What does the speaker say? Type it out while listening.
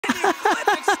clip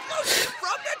exclusive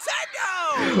from Nintendo!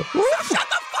 So shut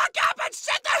the fuck up and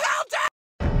sit the hell down!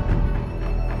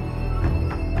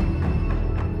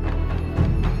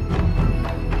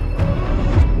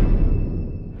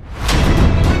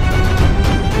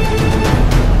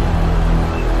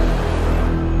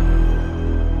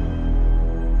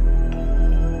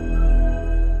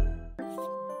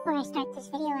 Before I start this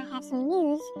video, I have some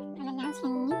news. I'm announcing a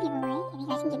new giveaway. If you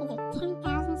guys can get me to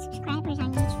 10,000 subscribers on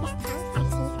YouTube.com/YouTube,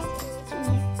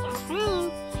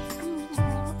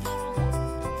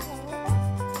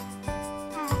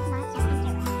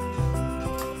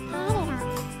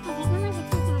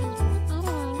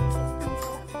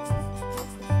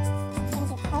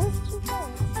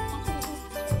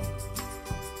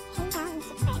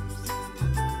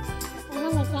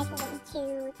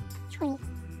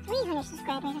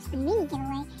 subscribers. That's the mini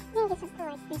giveaway. Then get something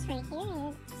like this right here,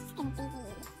 and it's gonna be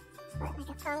like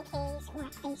a phone case or a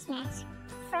face mask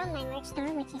from my merch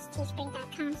store, which is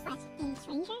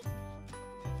teespring.com/strangers.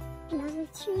 And those are the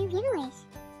 2 new giveaways.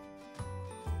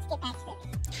 Let's get back to it.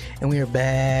 And we are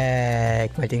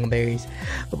back, my dingleberries.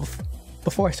 But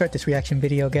before I start this reaction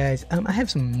video, guys, I have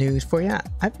some news for you.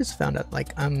 I just found out,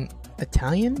 like, I'm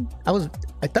Italian. I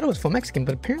thought I was full Mexican,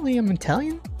 but apparently I'm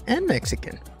Italian and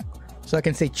Mexican. So I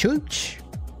can say chooch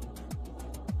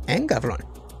and gavron.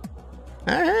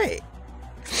 Alright.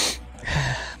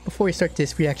 Before we start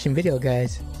this reaction video,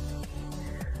 guys,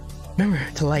 remember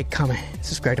to like, comment,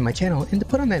 subscribe to my channel, and to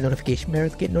put on that notification bell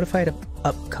to get notified of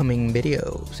upcoming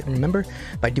videos. And remember,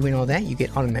 by doing all that, you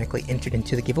get automatically entered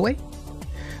into the giveaway.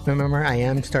 Remember, I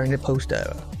am starting to post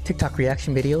TikTok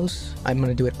reaction videos. I'm going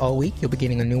to do it all week. You'll be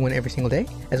getting a new one every single day,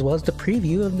 as well as the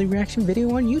preview of the reaction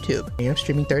video on YouTube. I am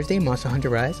streaming Thursday, Monster Hunter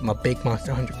Rise. I'm a big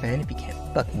Monster Hunter fan, if you can't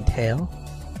fucking tell.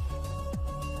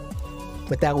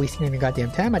 Without wasting any goddamn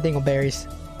time, my dingleberries,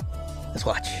 let's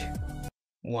watch.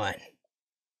 1.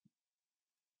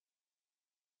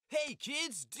 Hey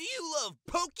kids, do you love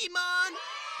Pokemon?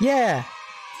 Yeah.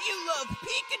 Do you love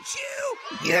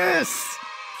Pikachu? Yes.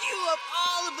 Do you love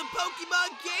all of the Pokemon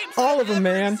games all that of them,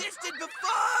 ever man. existed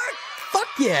before? Fuck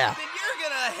yeah. Then you're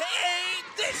gonna hate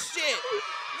this shit.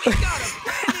 We got a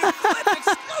brand new clip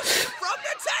exclusive from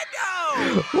Nintendo.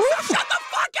 So shut the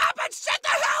fuck up and sit the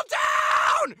hell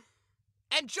down.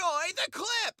 Enjoy the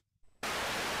clip.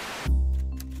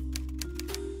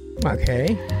 Okay.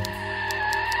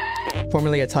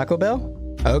 Formerly a Taco Bell?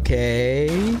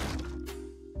 Okay.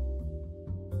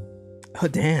 Oh,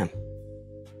 damn.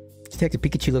 Detective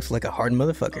Pikachu looks like a hard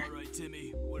motherfucker. All right,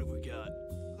 Timmy, what have we got?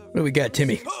 What do we got,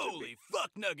 Timmy? Holy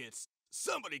fuck nuggets.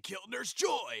 Somebody killed Nurse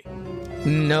Joy.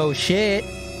 No shit.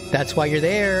 That's why you're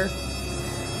there.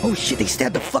 Oh shit, they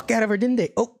stabbed the fuck out of her, didn't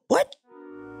they? Oh, what?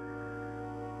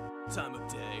 Time of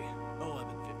day,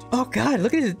 11:50. Oh god,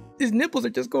 look at his nipples are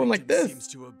just going like this. Seems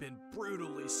to have been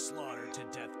brutally slaughtered to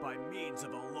death by means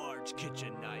of a large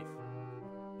kitchen knife.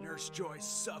 Nurse Joy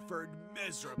suffered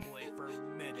miserably for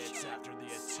minutes after the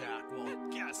attack while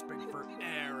gasping for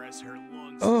air as her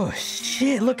lungs... Oh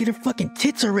shit, look at her fucking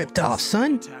tits are ripped off,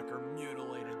 son. The attacker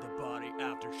mutilated the body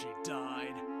after she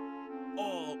died.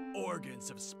 All organs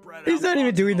have spread out. He's not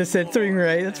even doing the censoring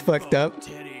right, that's fucked up.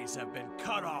 Titties have been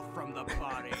cut off from the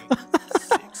body.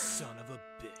 Sick son of a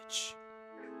bitch.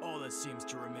 All that seems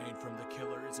to remain from the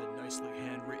killer is a nicely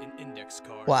handwritten index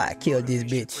card. Why I killed this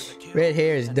bitch? Red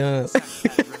hair is dumb.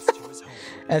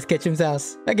 Ash Ketchum's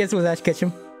house. I guess it was Ash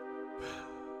Ketchum.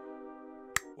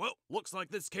 Well, looks like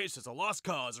this case is a lost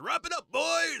cause. Wrap it up,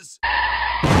 boys!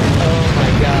 Oh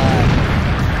my god.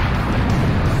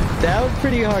 That was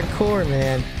pretty hardcore,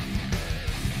 man.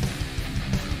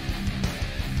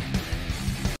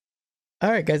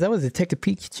 Alright guys, that was Detective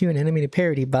Pikachu, an animated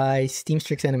parody by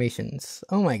Steamstrix Animations.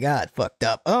 Oh my god, fucked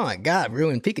up. Oh my god,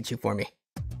 ruined Pikachu for me.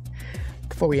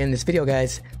 Before we end this video,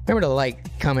 guys, remember to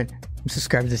like, comment, and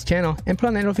subscribe to this channel, and put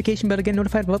on that notification bell to get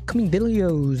notified of upcoming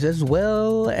videos, as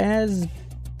well as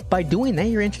by doing that,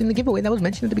 you're entering the giveaway that was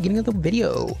mentioned at the beginning of the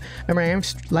video. Remember, I am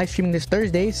live streaming this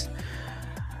Thursdays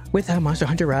with Monster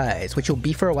Hunter Rise, which will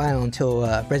be for a while until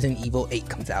Resident Evil 8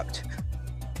 comes out.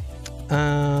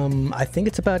 I think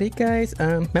it's about it, guys.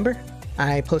 Remember,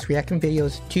 I post reacting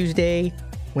videos Tuesday,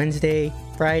 Wednesday,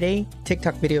 Friday,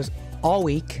 TikTok videos all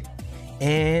week,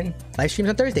 and live streams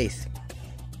on Thursdays.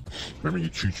 Remember you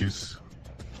chuches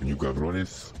and you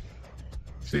cabrones.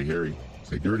 Stay hairy,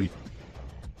 stay dirty.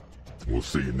 We'll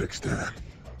see you next time.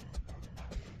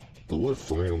 The left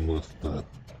side must stop.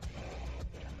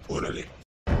 Órale.